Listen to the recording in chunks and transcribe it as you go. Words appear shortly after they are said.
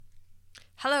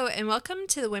Hello and welcome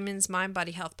to the Women's Mind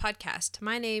Body Health Podcast.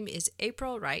 My name is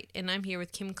April Wright and I'm here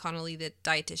with Kim Connolly, the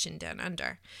dietitian Down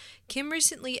Under. Kim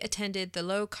recently attended the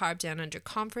Low Carb Down Under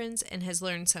conference and has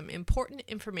learned some important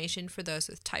information for those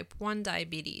with type 1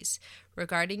 diabetes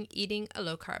regarding eating a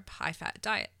low carb, high fat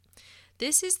diet.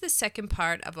 This is the second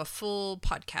part of a full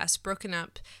podcast broken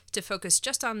up to focus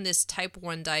just on this type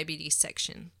 1 diabetes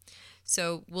section.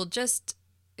 So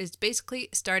it's basically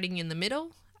starting in the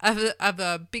middle of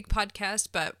a big podcast,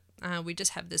 but we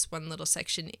just have this one little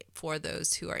section for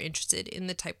those who are interested in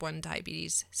the type 1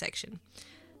 diabetes section.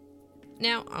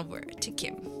 Now over to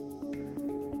Kim.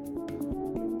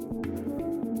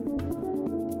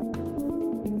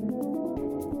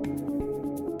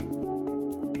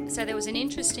 So there was an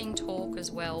interesting talk as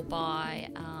well by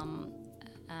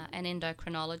an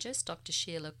endocrinologist, Dr.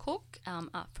 Sheila Cook,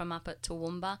 from up at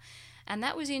Toowoomba. And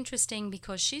that was interesting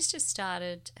because she's just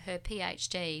started her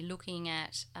PhD looking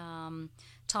at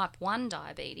type 1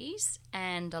 diabetes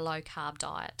and a low-carb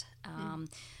diet.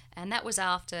 And that was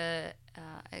after,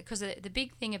 because the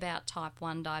big thing about type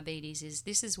 1 diabetes is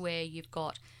this is where you've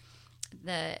got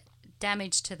the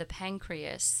damage to the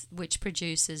pancreas, which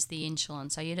produces the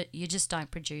insulin. So you just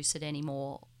don't produce it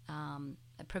anymore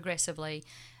progressively.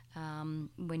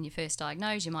 When you're first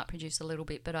diagnosed, you might produce a little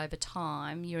bit, but over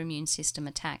time, your immune system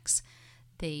attacks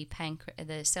the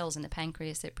cells in the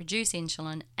pancreas that produce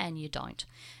insulin, and you don't.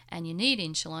 And you need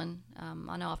insulin.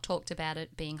 I know I've talked about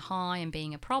it being high and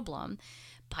being a problem,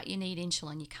 but you need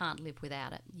insulin. You can't live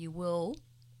without it. You will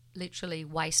literally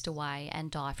waste away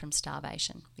and die from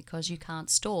starvation because you can't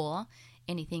store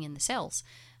anything in the cells.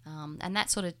 And that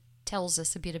sort of tells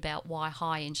us a bit about why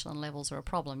high insulin levels are a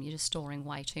problem. You're just storing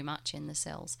way too much in the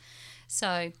cells.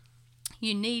 So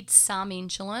you need some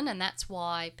insulin, and that's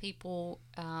why people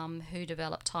who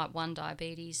develop type 1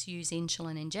 diabetes use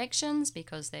insulin injections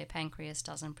because their pancreas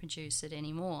doesn't produce it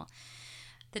anymore.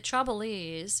 The trouble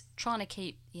is trying to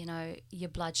keep, your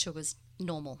blood sugars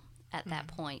normal at that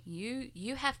point.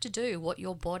 You have to do what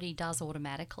your body does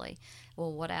automatically,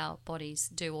 or what our bodies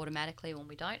do automatically when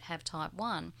we don't have type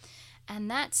 1.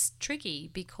 And that's tricky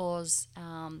because,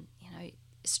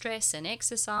 stress and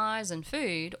exercise and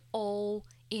food all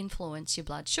influence your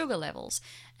blood sugar levels.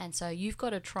 And so you've got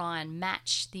to try and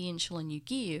match the insulin you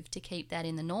give to keep that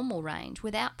in the normal range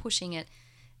without pushing it,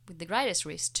 with the greatest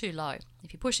risk, too low.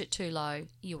 If you push it too low,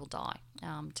 you will die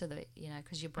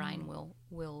because your brain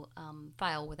will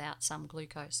fail without some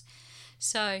glucose.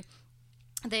 So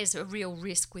there's a real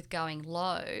risk with going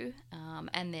low,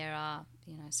 and there are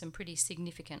some pretty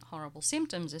significant horrible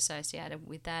symptoms associated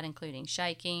with that, including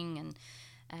shaking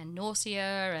and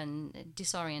nausea and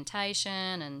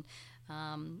disorientation and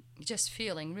just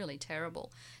feeling really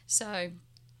terrible. So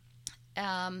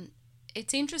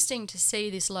it's interesting to see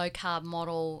this low-carb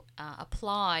model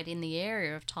applied in the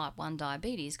area of type 1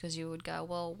 diabetes, because you would go,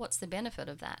 well, what's the benefit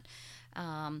of that?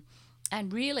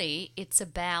 And really, it's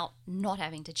about not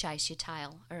having to chase your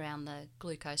tail around the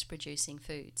glucose-producing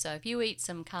food. So if you eat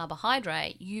some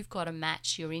carbohydrate, you've got to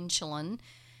match your insulin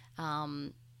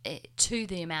to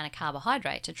the amount of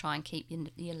carbohydrate to try and keep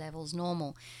your levels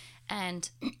normal. And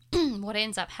what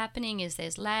ends up happening is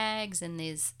there's lags and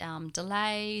there's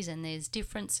delays and there's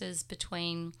differences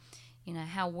between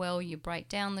how well you break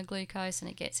down the glucose and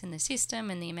it gets in the system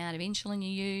and the amount of insulin you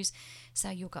use. So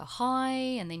you'll go high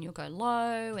and then you'll go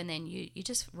low, and then you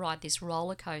just ride this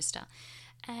roller coaster.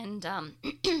 And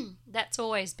that's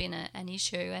always been an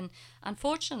issue. And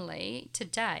unfortunately, to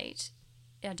date,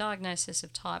 our diagnosis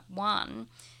of type 1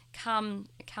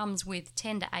 comes with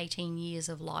 10 to 18 years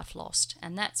of life lost,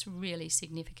 and that's really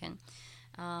significant.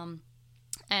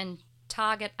 And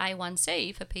target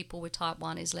A1C for people with type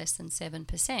 1 is less than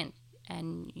 7%.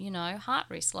 And, heart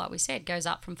risk, like we said, goes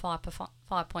up from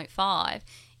 5.5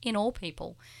 in all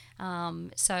people.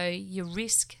 So your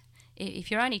risk,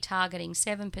 if you're only targeting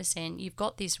 7%, you've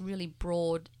got this really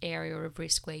broad area of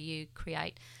risk where you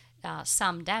create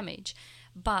some damage.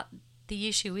 But the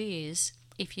issue is,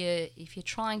 if you're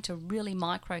trying to really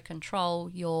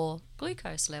micro-control your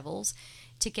glucose levels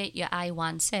to get your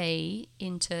A1C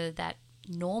into that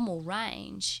normal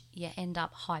range, you end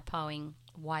up hypoing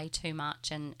way too much,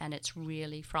 and it's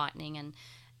really frightening,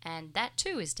 and that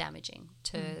too is damaging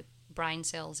to brain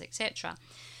cells, etc.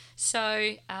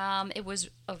 So it was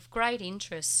of great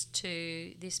interest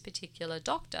to this particular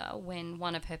doctor when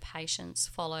one of her patients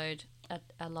followed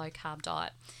a low-carb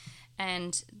diet,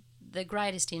 and the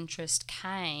greatest interest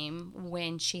came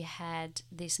when she had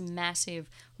this massive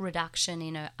reduction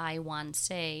in her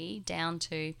A1C down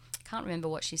to, I can't remember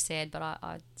what she said, but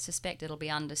I suspect it'll be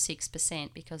under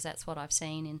 6%, because that's what I've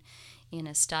seen in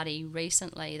a study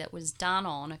recently that was done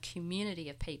on a community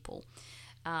of people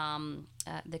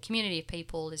the community of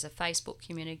people is a Facebook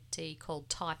community called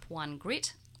Type 1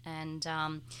 Grit, and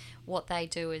what they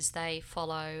do is they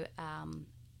follow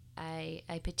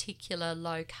a particular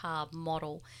low-carb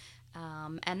model,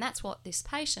 and that's what this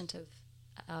patient of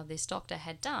this doctor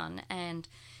had done, and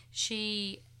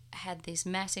she had this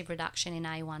massive reduction in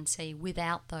A1C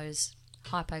without those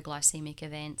hypoglycemic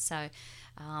events. So,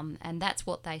 and that's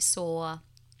what they saw.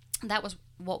 That was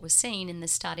what was seen in the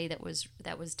study that was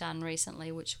done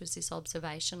recently, which was this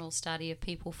observational study of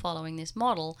people following this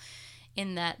model,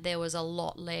 in that there was a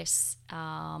lot less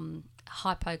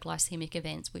hypoglycemic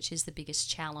events, which is the biggest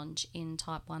challenge in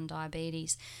type 1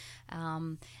 diabetes.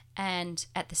 And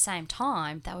at the same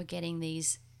time, they were getting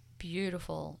these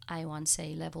beautiful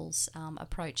A1C levels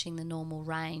approaching the normal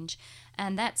range,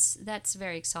 and that's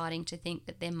very exciting to think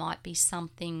that there might be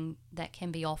something that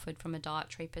can be offered from a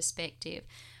dietary perspective.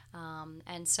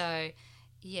 And so,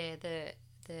 yeah, the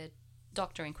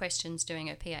doctor in question's doing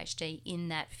a PhD in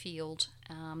that field,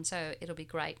 so it'll be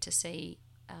great to see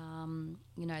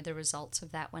the results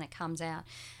of that when it comes out.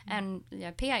 And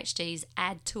PhDs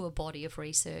add to a body of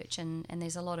research, and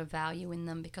there's a lot of value in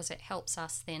them because it helps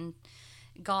us then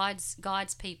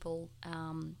guides people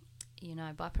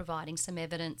by providing some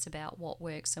evidence about what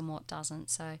works and what doesn't.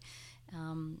 So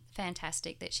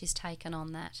fantastic that she's taken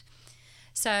on that.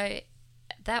 So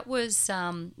that was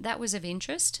of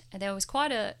interest. There was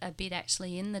quite a bit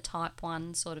actually in the type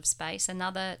 1 sort of space.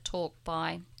 Another talk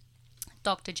by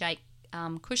Dr. Jake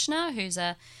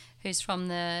Kushner, who's from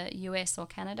the US or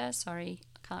Canada. Sorry,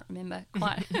 I can't remember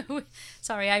quite.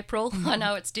 Sorry, April. I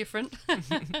know it's different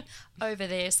over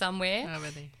there somewhere. Over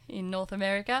there in North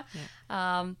America.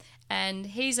 Yeah. And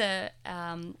he's an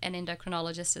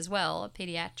endocrinologist as well, a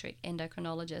pediatric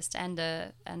endocrinologist, and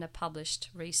a published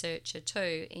researcher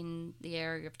too in the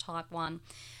area of type 1.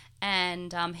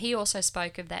 And he also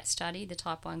spoke of that study, the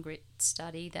type 1 grit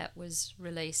study that was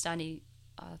released only,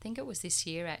 I think it was this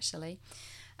year actually.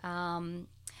 And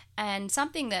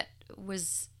something that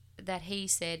he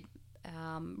said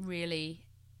really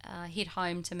hit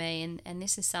home to me, and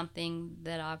this is something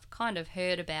that I've kind of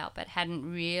heard about but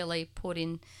hadn't really put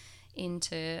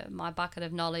into my bucket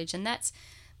of knowledge, and that's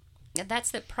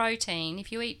that protein,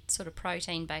 if you eat sort of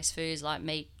protein-based foods like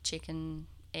meat, chicken,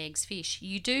 eggs, fish,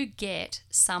 you do get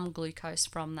some glucose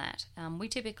from that. We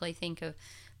typically think of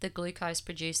the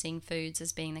glucose-producing foods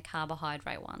as being the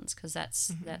carbohydrate ones, because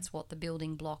that's what the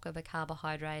building block of a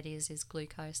carbohydrate is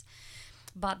glucose.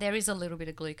 But there is a little bit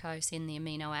of glucose in the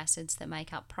amino acids that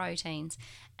make up proteins,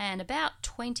 and about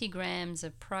 20 grams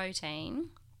of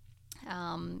protein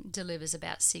delivers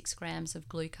about 6 grams of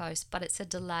glucose, but it's a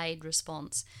delayed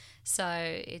response.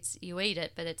 So you eat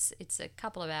it, but it's a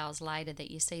couple of hours later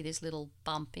that you see this little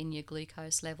bump in your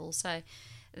glucose level. So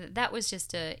that was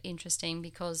just interesting,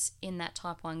 because in that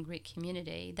type 1 grit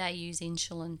community, they use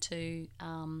insulin to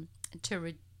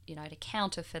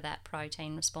counter for that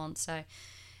protein response. So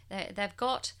they've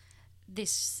got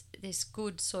this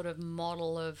good sort of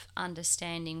model of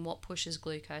understanding what pushes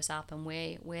glucose up and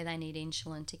where they need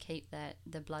insulin to keep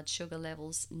the blood sugar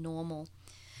levels normal.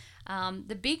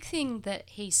 The big thing that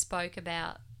he spoke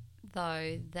about,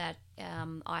 though, that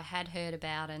I had heard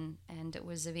about and it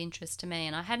was of interest to me,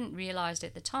 and I hadn't realised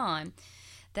at the time,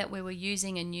 that we were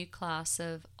using a new class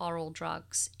of oral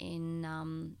drugs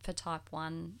for type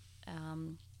 1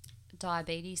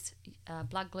 diabetes,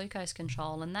 blood glucose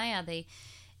control, and they are the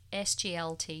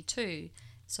SGLT2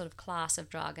 sort of class of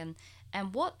drug, and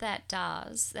what that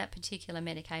particular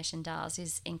medication does,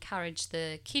 is encourage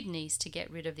the kidneys to get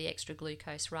rid of the extra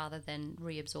glucose rather than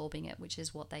reabsorbing it, which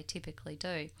is what they typically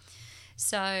do.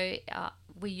 So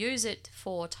we use it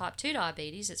for type 2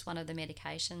 diabetes. It's one of the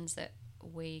medications that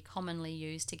we commonly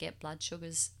use to get blood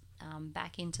sugars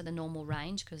back into the normal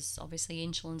range, because obviously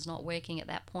insulin's not working at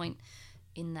that point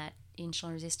in that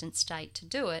insulin resistant state to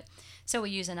do it, so we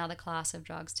use another class of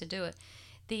drugs to do it.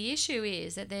 The issue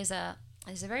is that there's a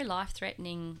very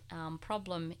life-threatening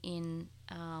problem in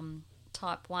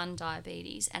type 1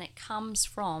 diabetes, and it comes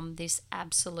from this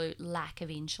absolute lack of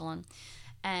insulin,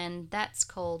 and that's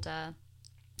called a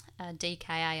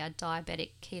DKA, a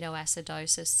diabetic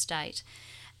ketoacidosis state,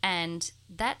 and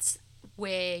that's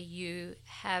where you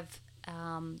have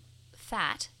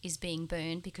fat is being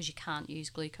burned because you can't use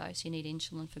glucose. You need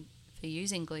insulin for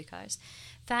using glucose.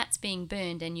 Fat's being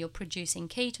burned and you're producing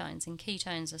ketones, and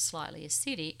ketones are slightly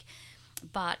acidic,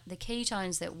 but the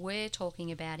ketones that we're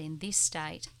talking about in this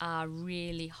state are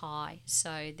really high.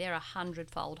 So they're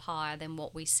 100-fold higher than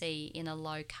what we see in a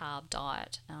low-carb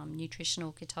diet.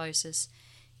 Nutritional ketosis,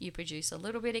 you produce a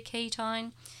little bit of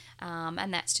ketone,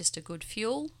 and that's just a good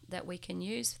fuel that we can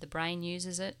use. The brain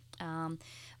uses it.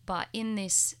 But in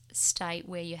this state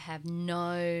where you have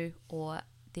no or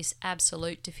this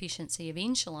absolute deficiency of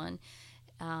insulin,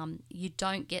 you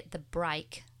don't get the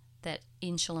break that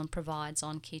insulin provides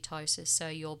on ketosis. So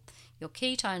your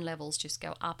ketone levels just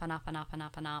go up and up and up and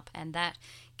up and up, and that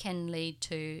can lead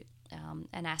to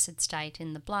an acid state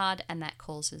in the blood, and that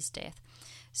causes death.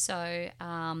 So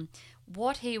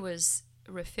what he was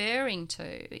referring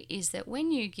to is that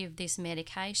when you give this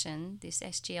medication, this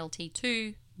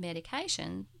SGLT2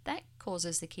 medication, that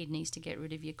causes the kidneys to get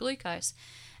rid of your glucose.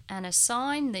 And a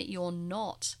sign that you're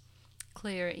not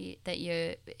clear, that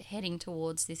you're heading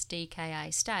towards this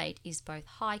DKA state, is both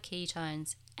high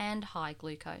ketones and high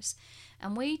glucose.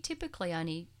 And we typically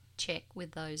only check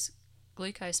with those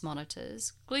glucose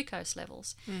monitors glucose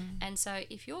levels. And so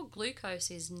if your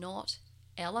glucose is not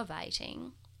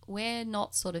elevating, we're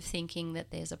not sort of thinking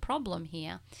that there's a problem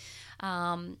here.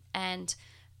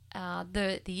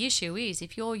 The issue is,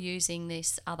 if you're using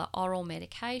this other oral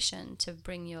medication to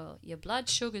bring your blood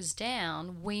sugars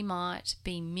down, we might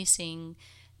be missing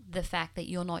the fact that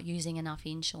you're not using enough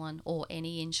insulin or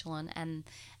any insulin,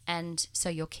 and so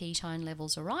your ketone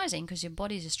levels are rising because your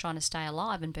body's just trying to stay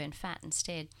alive and burn fat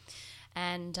instead.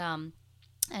 And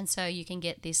so you can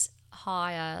get this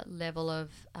higher level of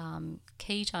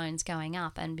ketones going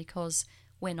up, and because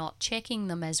we're not checking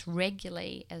them as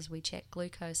regularly as we check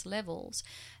glucose levels,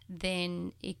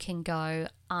 then it can go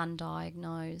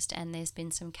undiagnosed. And there's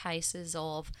been some cases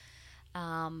of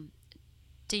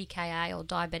DKA or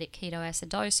diabetic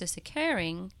ketoacidosis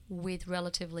occurring with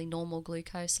relatively normal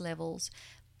glucose levels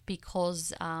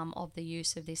because of the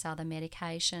use of this other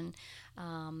medication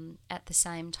at the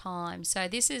same time. So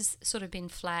this has sort of been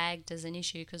flagged as an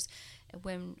issue, because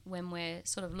when we're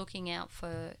sort of looking out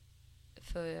for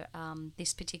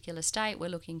this particular state, we're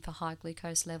looking for high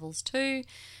glucose levels too,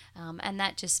 and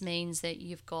that just means that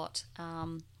you've got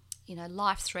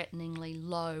life-threateningly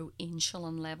low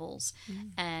insulin levels,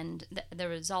 and the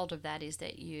result of that is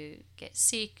that you get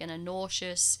sick and are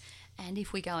nauseous, and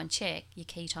if we go and check, your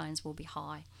ketones will be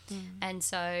high. And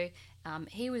so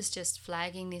he was just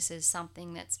flagging this as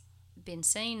something that's been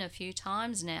seen a few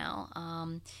times now,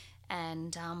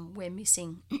 and we're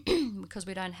missing because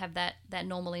we don't have that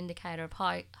normal indicator of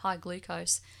high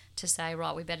glucose to say,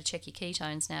 right, we better check your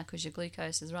ketones now because your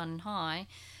glucose is running high.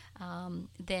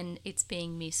 Then it's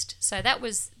being missed. So that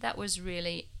was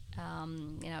really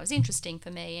it was interesting for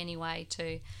me anyway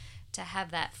to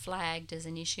have that flagged as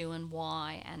an issue and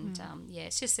why. And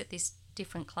it's just that this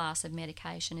different class of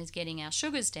medication is getting our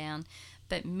sugars down,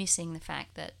 but missing the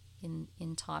fact that in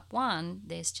type 1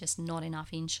 there's just not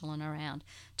enough insulin around.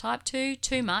 Type 2,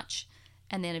 too much,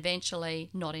 and then eventually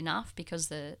not enough because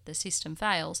the system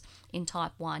fails. In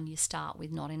type 1 you start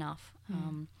with not enough.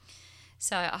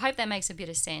 So I hope that makes a bit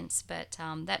of sense, but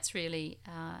that's really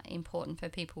important for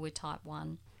people with type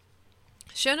 1.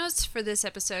 Show notes for this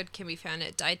episode can be found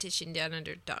at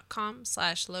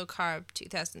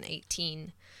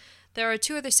dietitiandownunder.com/lowcarb2018. There are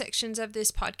 2 other sections of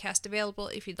this podcast available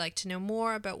if you'd like to know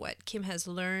more about what Kim has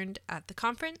learned at the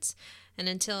conference. And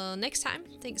until next time,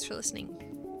 thanks for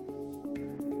listening.